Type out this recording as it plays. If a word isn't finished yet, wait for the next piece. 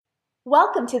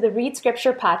Welcome to the Read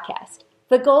Scripture podcast.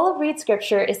 The goal of Read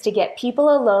Scripture is to get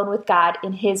people alone with God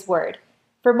in His Word.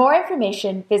 For more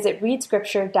information, visit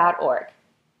readscripture.org.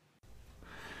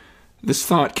 This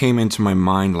thought came into my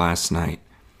mind last night.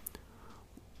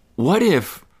 What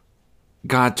if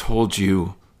God told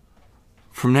you,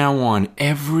 from now on,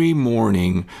 every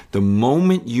morning, the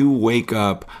moment you wake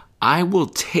up, I will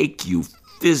take you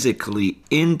physically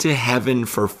into heaven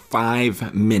for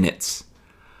 5 minutes.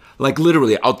 Like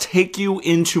literally, I'll take you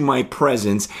into my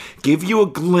presence, give you a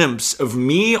glimpse of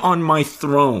me on my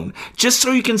throne, just so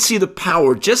you can see the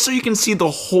power, just so you can see the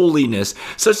holiness,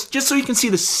 just so you can see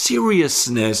the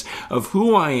seriousness of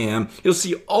who I am. You'll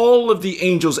see all of the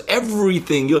angels,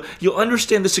 everything. You'll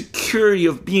understand the security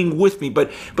of being with me,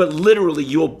 but literally,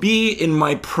 you'll be in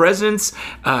my presence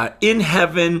in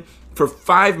heaven for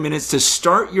 5 minutes to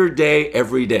start your day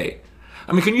every day.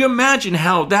 I mean, can you imagine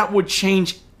how that would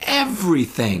change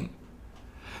everything?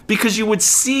 Because you would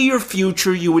see your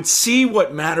future, you would see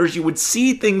what matters, you would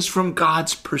see things from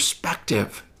God's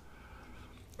perspective.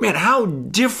 Man, how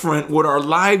different would our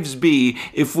lives be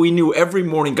if we knew every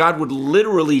morning God would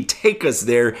literally take us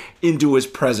there into His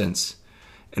presence?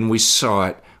 And we saw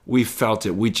it, we felt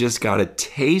it, we just got a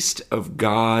taste of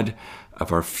God,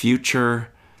 of our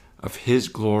future, of His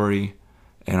glory,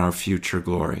 and our future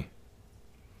glory.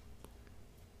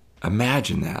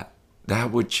 Imagine that.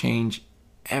 That would change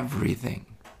everything.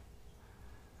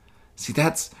 See,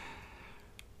 that's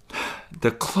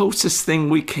the closest thing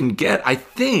we can get, I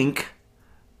think,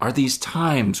 are these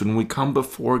times when we come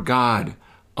before God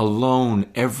alone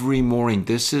every morning.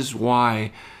 This is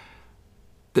why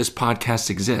this podcast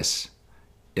exists.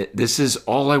 This is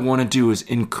all I want to do is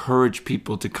encourage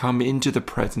people to come into the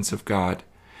presence of God.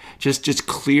 Just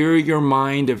clear your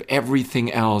mind of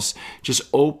everything else. Just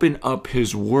open up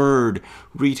His Word,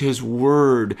 read His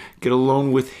Word, get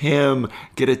alone with Him,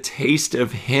 get a taste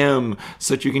of Him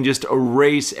so that you can just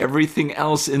erase everything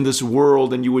else in this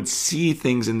world and you would see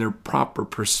things in their proper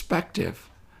perspective.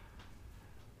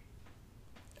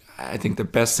 I think the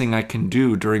best thing I can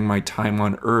do during my time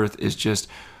on earth is just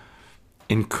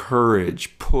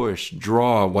encourage, push,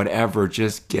 draw, whatever,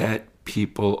 just get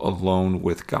people alone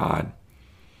with God.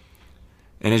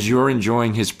 And as you're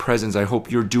enjoying His presence, I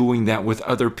hope you're doing that with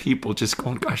other people, just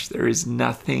going, gosh, there is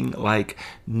nothing like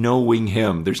knowing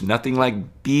Him. There's nothing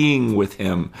like being with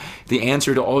Him. The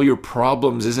answer to all your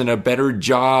problems isn't a better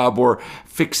job or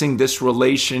fixing this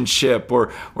relationship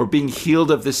or being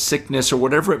healed of this sickness or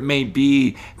whatever it may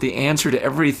be. The answer to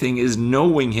everything is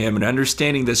knowing Him and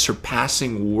understanding the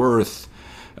surpassing worth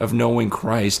of knowing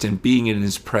Christ and being in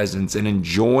His presence and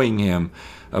enjoying Him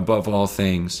above all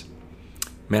things.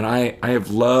 Man, I have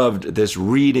loved this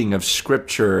reading of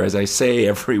Scripture, as I say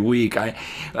every week.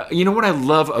 You know what I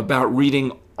love about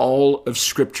reading all of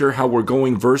Scripture, how we're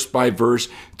going verse by verse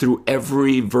through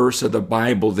every verse of the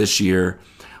Bible this year?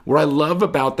 What I love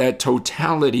about that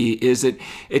totality is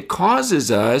it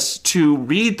causes us to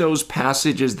read those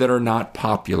passages that are not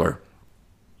popular.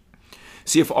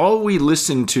 See, if all we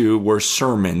listened to were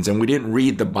sermons and we didn't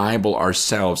read the Bible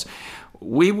ourselves,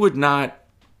 we would not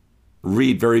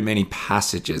read very many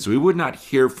passages. We would not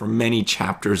hear from many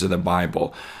chapters of the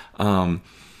Bible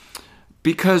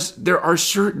because there are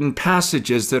certain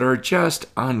passages that are just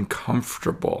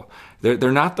uncomfortable.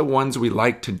 They're not the ones we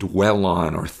like to dwell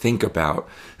on or think about.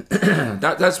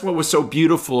 That's what was so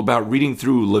beautiful about reading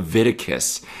through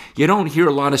Leviticus. You don't hear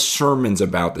a lot of sermons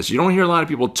about this. You don't hear a lot of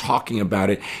people talking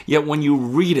about it. Yet when you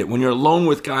read it, when you're alone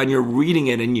with God and you're reading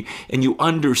it and you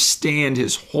understand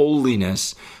His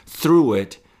holiness through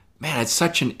it, man, it's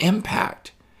such an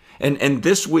impact. And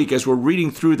this week, as we're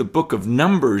reading through the book of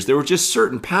Numbers, there were just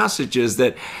certain passages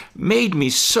that made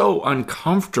me so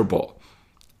uncomfortable.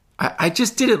 I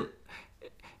just didn't,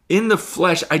 in the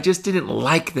flesh, I just didn't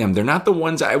like them. They're not the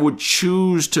ones I would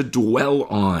choose to dwell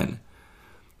on.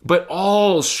 But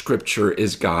all Scripture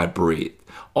is God-breathed.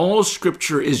 All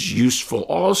Scripture is useful.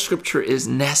 All Scripture is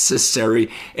necessary.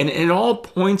 And it all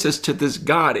points us to this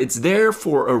God. It's there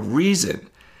for a reason.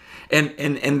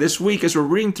 And this week, as we're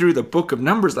reading through the book of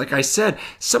Numbers, like I said,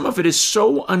 some of it is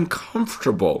so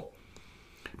uncomfortable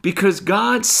because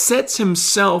God sets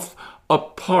Himself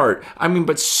apart.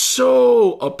 But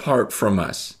so apart from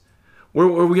us, where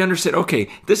we understand, okay,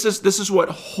 this is what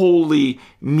holy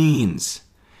means.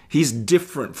 He's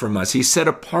different from us. He's set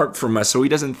apart from us, so He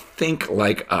doesn't think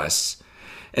like us.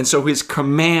 And so His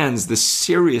commands, the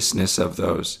seriousness of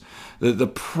those, the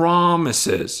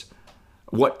promises,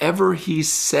 whatever He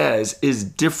says is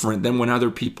different than when other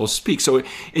people speak. So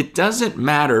it doesn't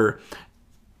matter,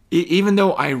 even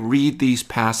though I read these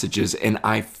passages and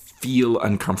I feel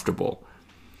uncomfortable,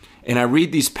 and I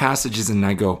read these passages and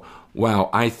I go, wow,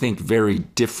 I think very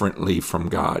differently from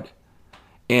God.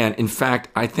 And in fact,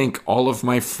 I think all of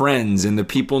my friends and the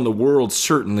people in the world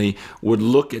certainly would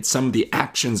look at some of the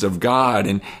actions of God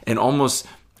and almost,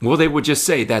 well, they would just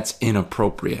say that's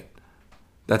inappropriate.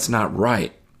 That's not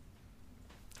right.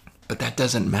 But that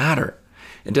doesn't matter.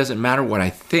 It doesn't matter what I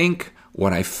think,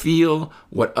 what I feel,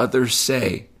 what others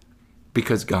say,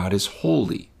 because God is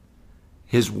holy.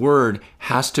 His word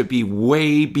has to be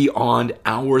way beyond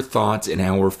our thoughts and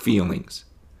our feelings.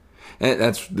 And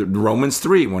that's Romans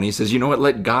 3 when he says, you know what,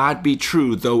 let God be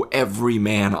true, though every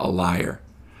man a liar.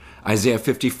 Isaiah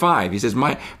 55, he says,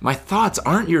 my thoughts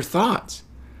aren't your thoughts.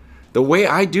 The way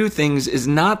I do things is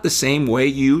not the same way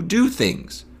you do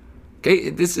things.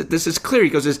 Okay, this is clear. He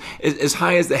goes, as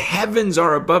high as the heavens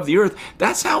are above the earth,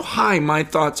 that's how high my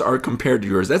thoughts are compared to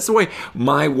yours. That's the way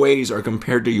my ways are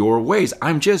compared to your ways.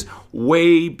 I'm just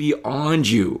way beyond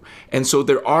you. And so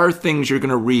there are things you're going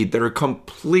to read that are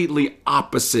completely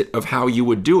opposite of how you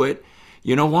would do it.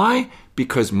 You know why?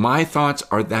 Because my thoughts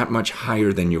are that much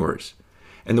higher than yours.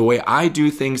 And the way I do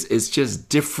things is just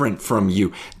different from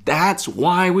you. That's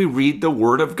why we read the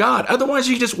Word of God. Otherwise,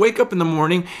 you just wake up in the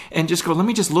morning and just go, let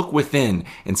me just look within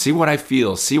and see what I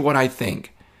feel, see what I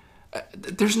think.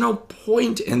 There's no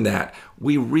point in that.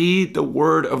 We read the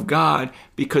Word of God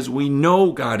because we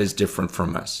know God is different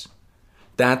from us.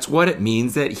 That's what it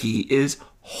means that He is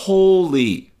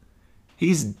holy.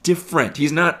 He's different.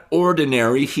 He's not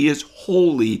ordinary. He is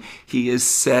holy. He is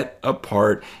set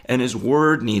apart, and His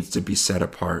word needs to be set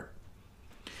apart.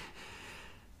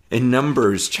 In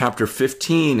Numbers chapter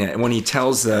 15, when he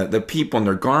tells the people in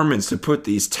their garments to put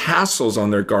these tassels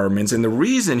on their garments, and the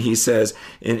reason he says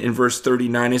in verse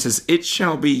 39, he says, it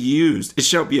shall be used. It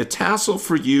shall be a tassel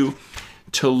for you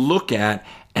to look at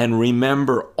and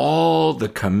remember all the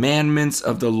commandments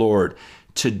of the Lord,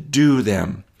 to do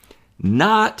them,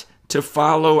 not to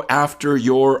follow after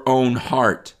your own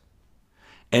heart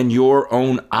and your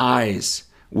own eyes,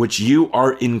 which you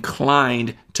are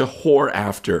inclined to whore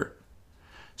after.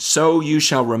 So you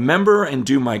shall remember and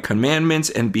do my commandments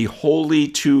and be holy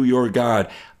to your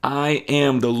God. I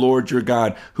am the Lord your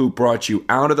God, who brought you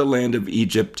out of the land of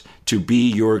Egypt to be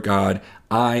your God.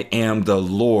 I am the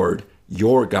Lord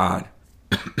your God.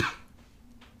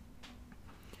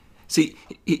 See,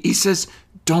 he says,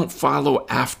 don't follow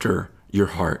after your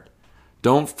heart.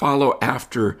 Don't follow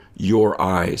after your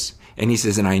eyes. And he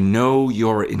says, and I know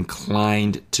you're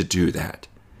inclined to do that.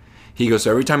 He goes,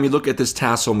 so every time you look at this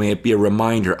tassel, may it be a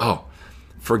reminder, oh,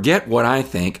 forget what I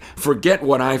think, forget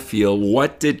what I feel.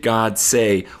 What did God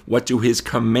say? What do His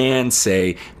commands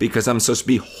say? Because I'm supposed to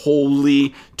be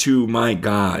holy to my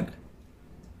God.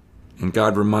 And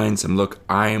God reminds him, look,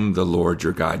 I am the Lord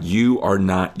your God. You are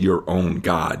not your own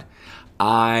God.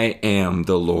 I am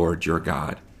the Lord your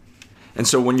God. And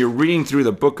so when you're reading through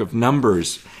the book of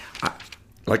Numbers,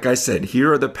 like I said,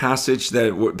 here are the passages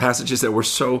that were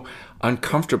so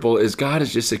uncomfortable, as God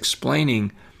is just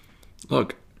explaining,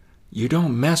 look, you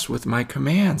don't mess with my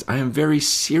commands. I am very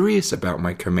serious about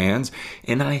my commands,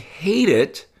 and I hate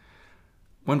it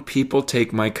when people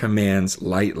take my commands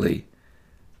lightly.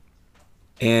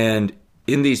 And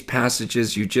in these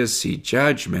passages, you just see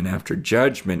judgment after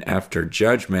judgment after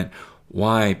judgment.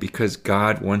 Why? Because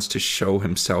God wants to show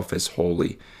Himself as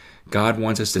holy. God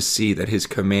wants us to see that His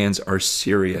commands are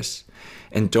serious.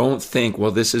 And don't think,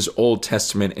 well, this is Old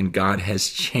Testament and God has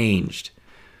changed.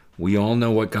 We all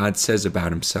know what God says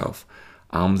about Himself.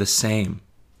 I'm the same.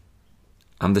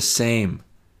 I'm the same.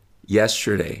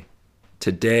 Yesterday,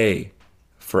 today,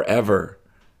 forever.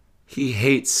 He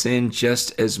hates sin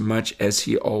just as much as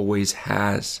He always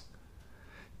has.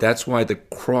 That's why the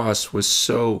cross was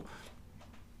so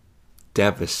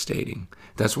devastating.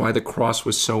 That's why the cross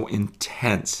was so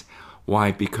intense.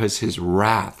 Why? Because His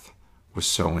wrath was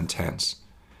so intense,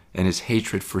 and His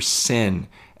hatred for sin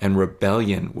and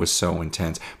rebellion was so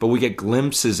intense. But we get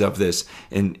glimpses of this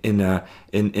in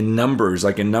Numbers,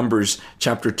 like in Numbers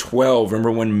chapter 12.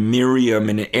 Remember when Miriam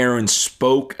and Aaron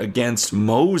spoke against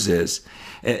Moses?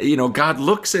 God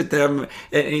looks at them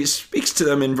and He speaks to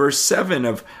them in verse 7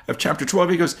 of chapter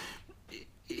 12.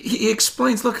 He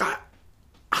explains, look,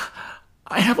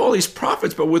 I have all these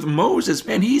prophets, but with Moses,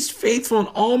 man, he's faithful in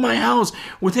all my house.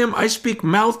 With him, I speak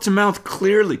mouth to mouth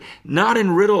clearly, not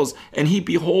in riddles, and he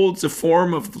beholds the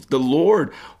form of the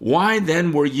Lord. Why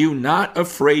then were you not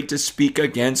afraid to speak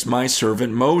against my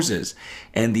servant Moses?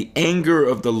 And the anger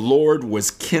of the Lord was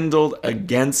kindled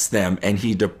against them, and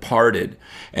he departed.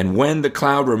 And when the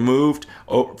cloud removed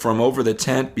from over the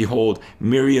tent, behold,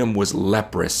 Miriam was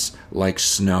leprous like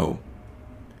snow.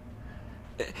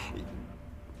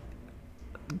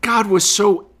 God was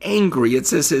so angry. It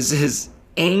says his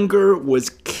anger was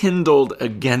kindled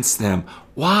against them.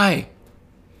 Why?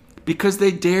 Because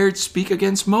they dared speak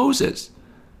against Moses.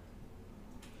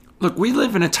 Look, we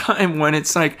live in a time when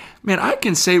it's like, man, I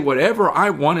can say whatever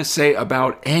I want to say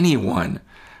about anyone.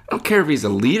 I don't care if he's a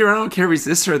leader. I don't care if he's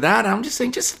this or that. I'm just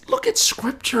saying, just look at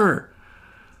Scripture.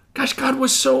 Gosh, God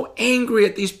was so angry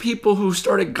at these people who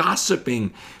started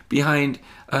gossiping behind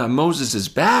Moses'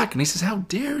 back. And he says, how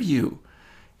dare you?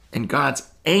 And God's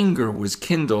anger was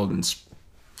kindled, and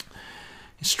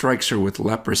he strikes her with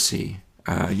leprosy.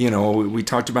 We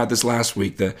talked about this last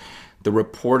week, the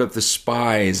report of the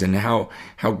spies, and how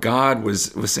God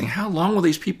was saying, how long will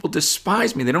these people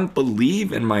despise me? They don't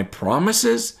believe in my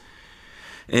promises.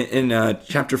 In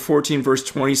chapter 14, verse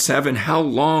 27, how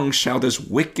long shall this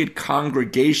wicked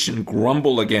congregation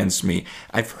grumble against me?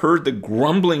 I've heard the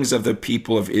grumblings of the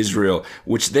people of Israel,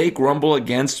 which they grumble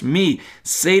against me.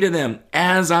 Say to them,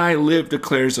 as I live,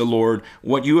 declares the Lord,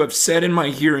 what you have said in my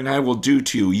hearing I will do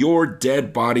to you. Your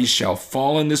dead bodies shall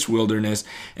fall in this wilderness,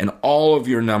 and all of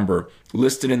your number,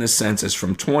 listed in the census,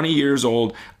 from 20 years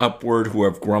old upward, who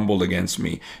have grumbled against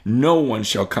me. No one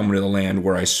shall come into the land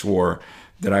where I swore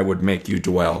that I would make you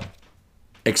dwell,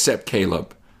 except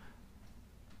Caleb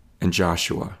and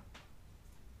Joshua.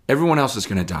 Everyone else is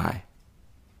going to die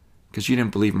because you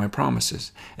didn't believe my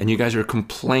promises. And you guys are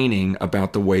complaining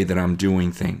about the way that I'm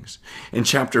doing things. In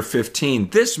chapter 15,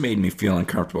 this made me feel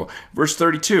uncomfortable. Verse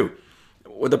 32,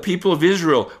 the people of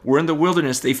Israel were in the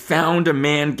wilderness. They found a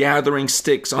man gathering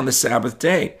sticks on the Sabbath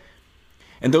day.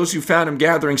 And those who found him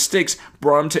gathering sticks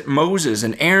brought him to Moses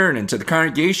and Aaron and to the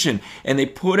congregation, and they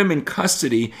put him in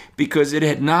custody because it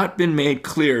had not been made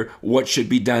clear what should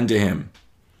be done to him.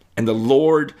 And the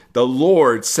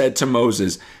Lord said to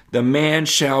Moses, the man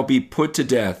shall be put to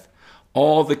death.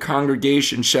 All the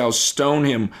congregation shall stone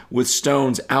him with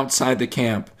stones outside the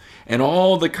camp. And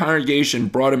all the congregation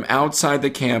brought him outside the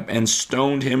camp and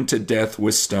stoned him to death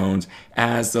with stones,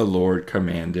 as the Lord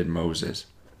commanded Moses.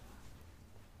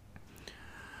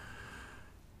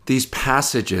 These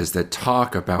passages that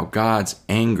talk about God's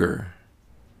anger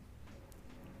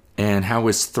and how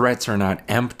his threats are not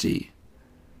empty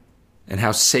and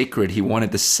how sacred he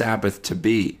wanted the Sabbath to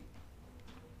be,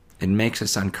 it makes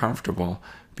us uncomfortable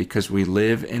because we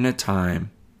live in a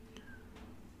time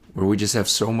where we just have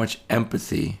so much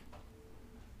empathy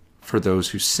for those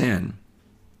who sin.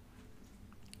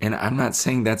 And I'm not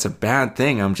saying that's a bad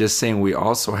thing. I'm just saying we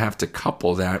also have to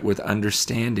couple that with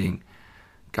understanding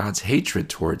God's hatred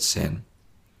towards sin.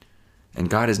 And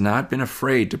God has not been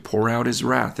afraid to pour out his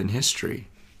wrath in history.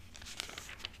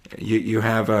 You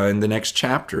have in the next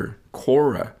chapter,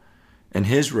 Korah and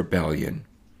his rebellion.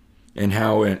 And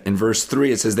how in verse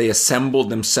 3 it says, they assembled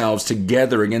themselves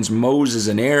together against Moses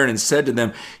and Aaron and said to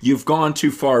them, you've gone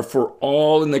too far, for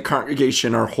all in the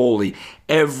congregation are holy,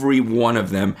 every one of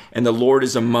them, and the Lord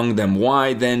is among them.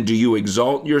 Why then do you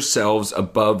exalt yourselves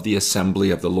above the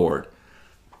assembly of the Lord?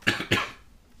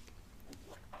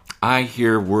 I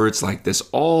hear words like this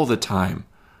all the time,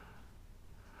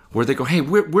 where they go, hey,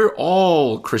 we're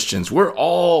all Christians. We're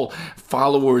all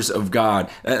followers of God.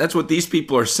 That's what these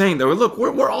people are saying. They're, look,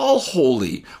 we're all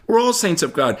holy. We're all saints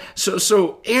of God.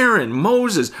 So Aaron,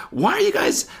 Moses, why are you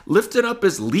guys lifted up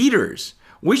as leaders?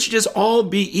 We should just all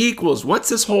be equals. What's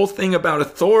this whole thing about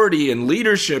authority and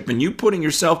leadership and you putting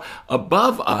yourself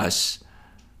above us?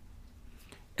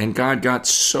 And God got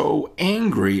so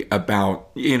angry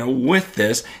about, with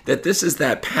this, that this is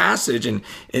that passage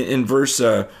in verse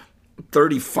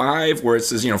 35 where it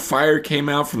says, fire came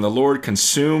out from the Lord,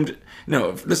 consumed.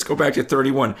 No, let's go back to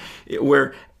 31,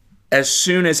 where as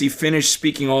soon as he finished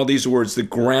speaking all these words, the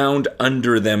ground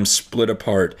under them split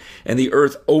apart, and the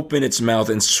earth opened its mouth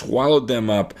and swallowed them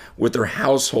up with their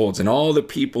households and all the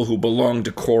people who belonged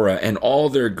to Korah and all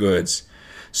their goods.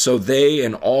 So they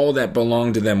and all that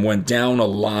belonged to them went down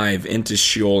alive into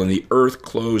Sheol, and the earth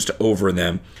closed over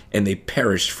them, and they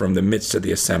perished from the midst of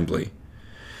the assembly.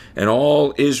 And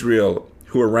all Israel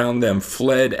who were around them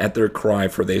fled at their cry,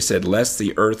 for they said, lest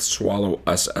the earth swallow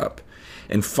us up.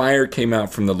 And fire came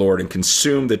out from the Lord and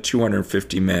consumed the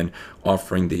 250 men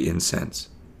offering the incense.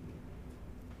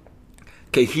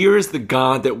 Okay, here is the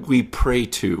God that we pray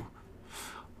to,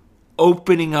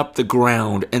 opening up the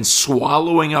ground and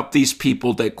swallowing up these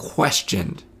people that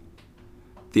questioned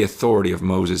the authority of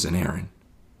Moses and Aaron.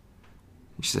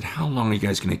 She said, how long are you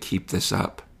guys going to keep this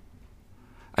up?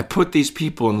 I put these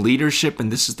people in leadership,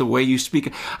 and this is the way you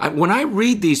speak. When I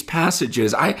read these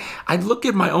passages, I look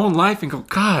at my own life and go,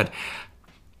 God,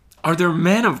 are there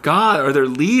men of God? Are there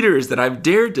leaders that I've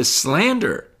dared to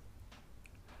slander?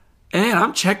 And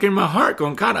I'm checking my heart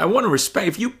going, God, I want to respect.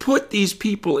 If you put these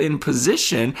people in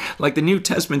position, like the New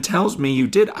Testament tells me you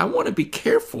did, I want to be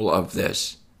careful of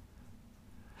this.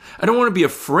 I don't want to be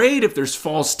afraid if there's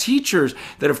false teachers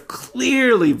that have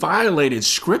clearly violated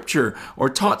Scripture or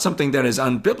taught something that is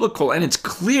unbiblical, and it's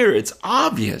clear, it's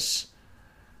obvious.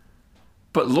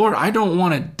 But Lord, I don't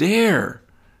want to dare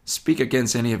speak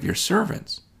against any of your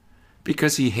servants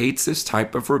because he hates this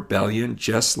type of rebellion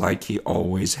just like he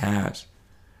always has.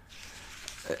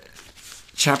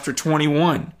 Chapter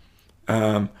 21.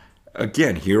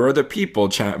 Again, here are the people,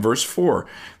 verse 4.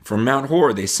 From Mount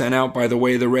Hor, they sent out by the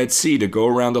way of the Red Sea to go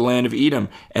around the land of Edom,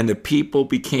 and the people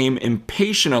became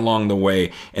impatient along the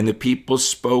way, and the people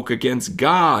spoke against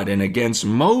God and against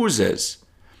Moses.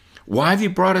 Why have you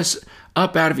brought us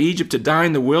up out of Egypt to die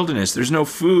in the wilderness? There's no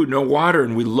food, no water,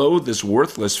 and we loathe this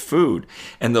worthless food.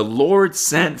 And the Lord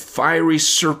sent fiery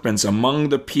serpents among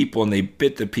the people, and they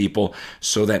bit the people,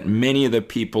 so that many of the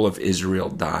people of Israel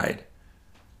died.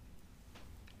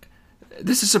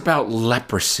 This is about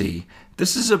leprosy.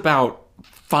 This is about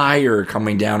fire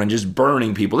coming down and just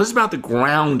burning people. This is about the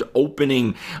ground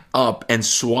opening up and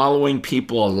swallowing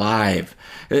people alive.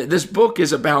 This book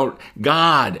is about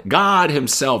God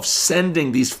himself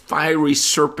sending these fiery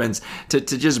serpents to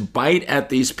just bite at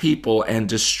these people and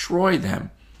destroy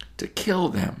them, to kill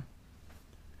them.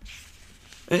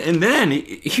 And then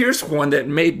here's one that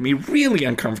made me really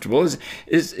uncomfortable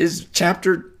is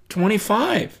chapter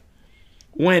 25.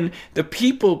 When the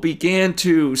people began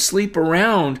to sleep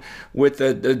around with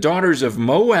the daughters of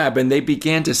Moab and they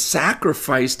began to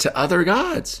sacrifice to other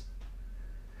gods.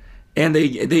 And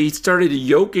they started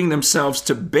yoking themselves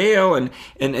to Baal. And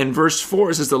in verse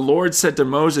 4 it says, the Lord said to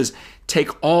Moses, take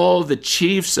all the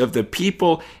chiefs of the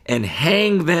people and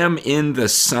hang them in the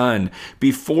sun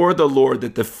before the Lord,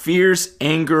 that the fierce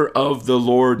anger of the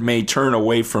Lord may turn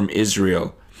away from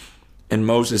Israel. And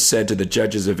Moses said to the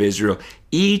judges of Israel,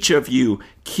 each of you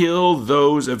kill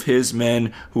those of his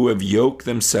men who have yoked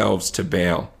themselves to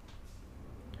Baal.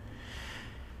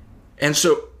 And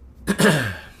so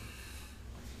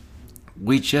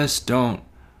we don't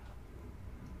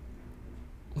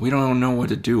know what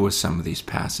to do with some of these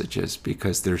passages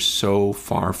because they're so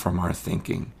far from our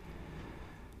thinking.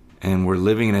 And we're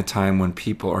living in a time when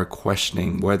people are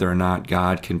questioning whether or not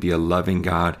God can be a loving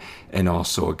God and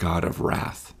also a God of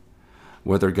wrath.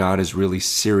 Whether God is really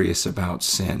serious about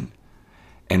sin.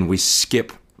 And we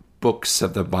skip books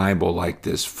of the Bible like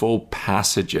this, full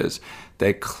passages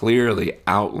that clearly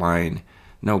outline,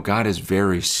 no, God is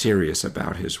very serious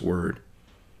about his word.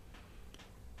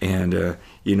 And,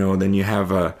 then you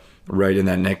have right in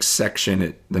that next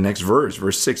section, the next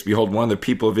verse 6, behold, one of the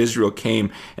people of Israel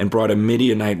came and brought a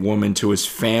Midianite woman to his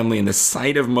family in the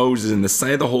sight of Moses, in the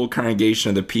sight of the whole congregation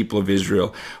of the people of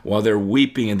Israel, while they're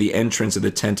weeping at the entrance of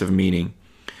the tent of meeting.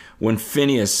 When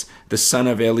Phinehas, the son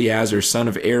of Eleazar, son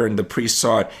of Aaron, the priest,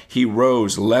 saw it, he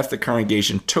rose, left the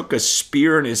congregation, took a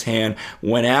spear in his hand,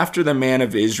 went after the man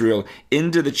of Israel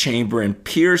into the chamber and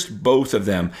pierced both of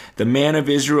them, the man of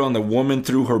Israel and the woman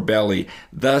through her belly.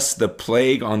 Thus the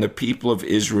plague on the people of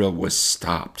Israel was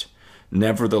stopped.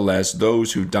 Nevertheless,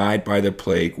 those who died by the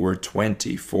plague were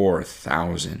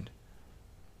 24,000.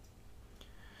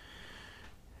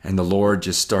 And the Lord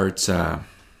just starts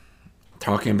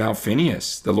talking about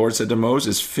Phinehas. The Lord said to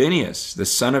Moses, Phinehas, the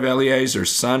son of Eleazar,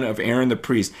 son of Aaron the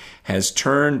priest, has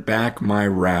turned back my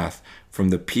wrath from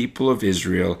the people of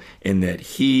Israel in that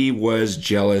he was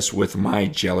jealous with my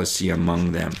jealousy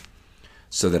among them,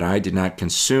 so that I did not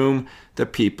consume the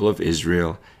people of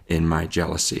Israel in my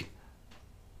jealousy.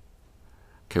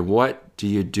 Okay, what do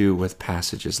you do with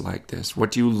passages like this?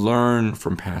 What do you learn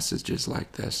from passages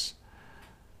like this?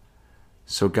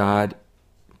 So God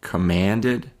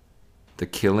commanded the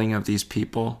killing of these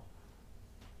people.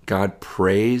 God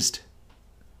praised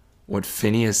what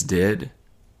Phinehas did.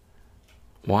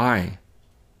 Why?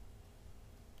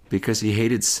 Because he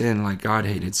hated sin like God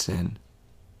hated sin.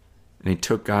 And he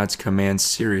took God's command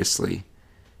seriously,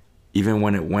 even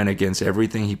when it went against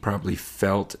everything he probably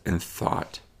felt and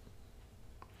thought.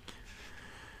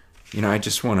 I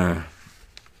just want to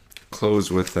close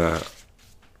with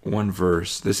one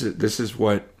verse. This is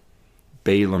what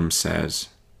Balaam says.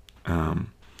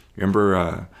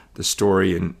 Remember the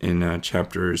story in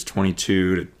chapters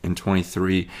 22 and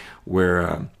 23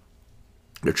 where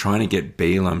they're trying to get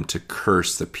Balaam to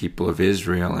curse the people of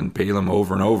Israel, and Balaam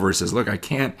over and over says, look, I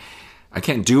can't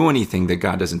do anything that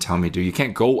God doesn't tell me to do. You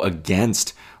can't go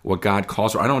against what God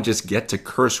calls for. I don't just get to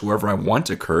curse whoever I want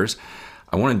to curse.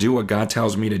 I want to do what God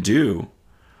tells me to do.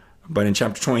 But in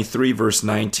chapter 23, verse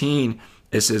 19,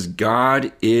 it says,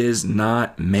 God is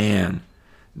not man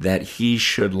that he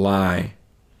should lie.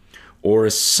 or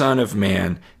a son of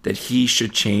man that he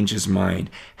should change his mind?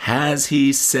 Has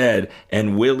he said,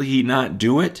 and will he not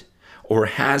do it? Or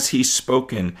has he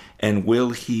spoken, and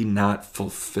will he not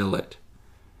fulfill it?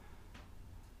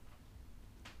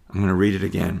 I'm going to read it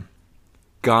again.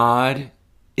 God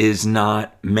is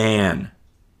not man,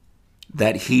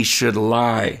 that he should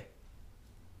lie,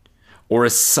 or a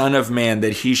son of man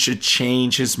that he should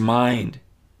change his mind.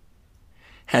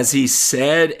 Has he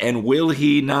said, and will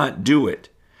he not do it?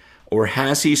 Or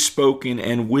has he spoken,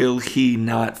 and will he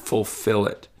not fulfill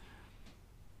it?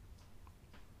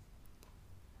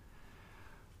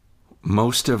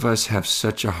 Most of us have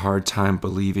such a hard time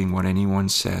believing what anyone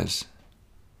says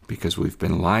because we've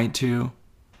been lied to,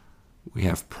 we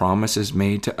have promises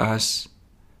made to us,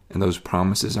 and those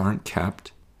promises aren't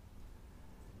kept.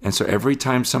 And so every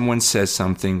time someone says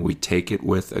something, we take it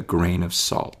with a grain of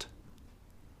salt.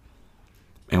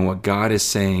 And what God is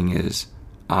saying is,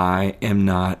 I am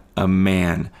not a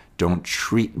man. Don't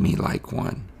treat me like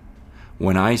one.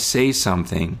 When I say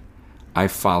something, I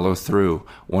follow through.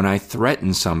 When I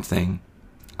threaten something,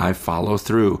 I follow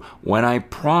through. When I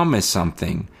promise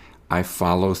something, I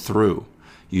follow through.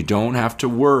 You don't have to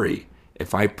worry.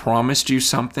 If I promised you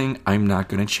something, I'm not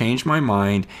going to change my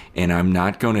mind, and I'm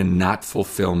not going to not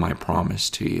fulfill my promise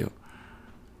to you.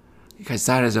 Because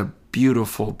that is a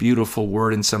beautiful, beautiful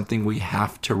word and something we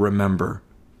have to remember.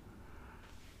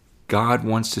 God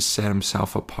wants to set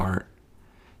himself apart,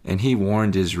 and he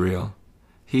warned Israel.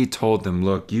 He told them,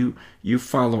 look, you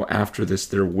follow after this,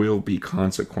 there will be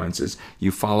consequences.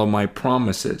 You follow my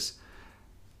promises,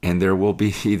 and there will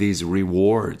be these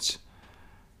rewards.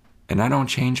 And I don't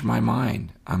change my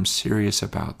mind. I'm serious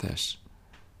about this.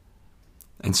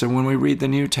 And so when we read the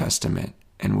New Testament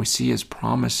and we see his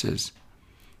promises,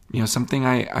 something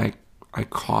I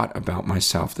caught about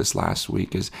myself this last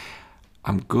week is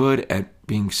I'm good at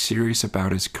being serious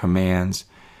about his commands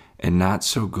and not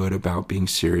so good about being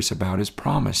serious about his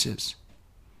promises.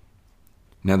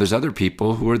 Now, there's other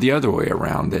people who are the other way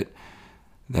around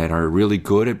that are really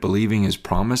good at believing his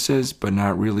promises, but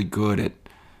not really good at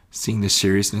seeing the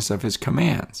seriousness of his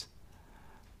commands.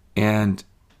 And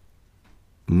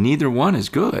neither one is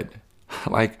good.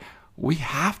 We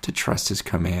have to trust his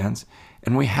commands,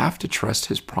 and we have to trust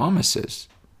his promises.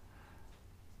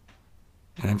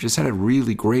 And I've just had a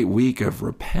really great week of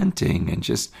repenting and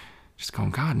just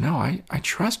going, God, no, I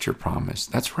trust your promise.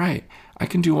 That's right. I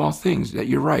can do all things.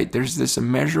 You're right. There's this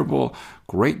immeasurable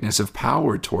greatness of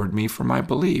power toward me for my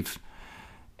belief.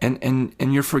 And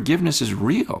your forgiveness is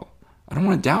real. I don't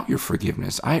want to doubt your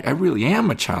forgiveness. I really am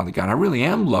a child of God. I really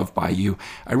am loved by you.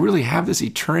 I really have this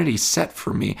eternity set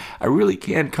for me. I really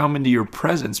can come into your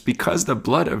presence because the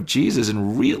blood of Jesus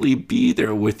and really be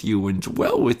there with you and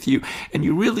dwell with you. And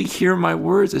you really hear my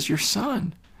words as your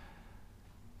son.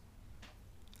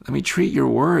 Let me treat your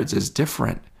words as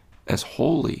different, as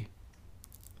holy.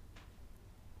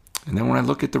 And then when I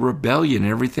look at the rebellion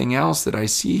and everything else that I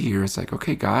see here, it's like,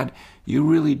 okay, God, you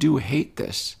really do hate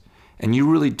this. And you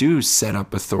really do set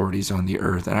up authorities on the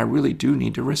earth, and I really do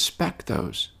need to respect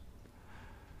those.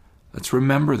 Let's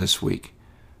remember this week,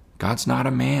 God's not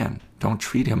a man. Don't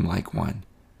treat him like one.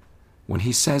 When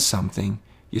he says something,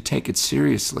 you take it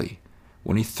seriously.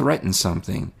 When he threatens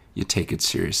something, you take it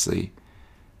seriously.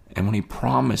 And when he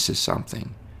promises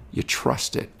something, you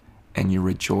trust it and you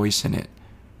rejoice in it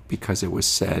because it was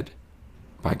said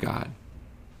by God.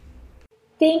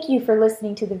 Thank you for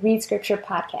listening to the Read Scripture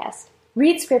podcast.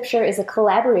 Read Scripture is a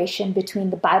collaboration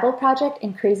between the Bible Project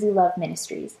and Crazy Love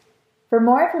Ministries. For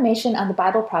more information on the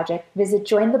Bible Project, visit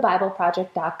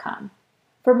jointhebibleproject.com.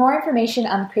 For more information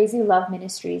on Crazy Love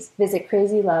Ministries, visit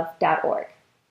crazylove.org.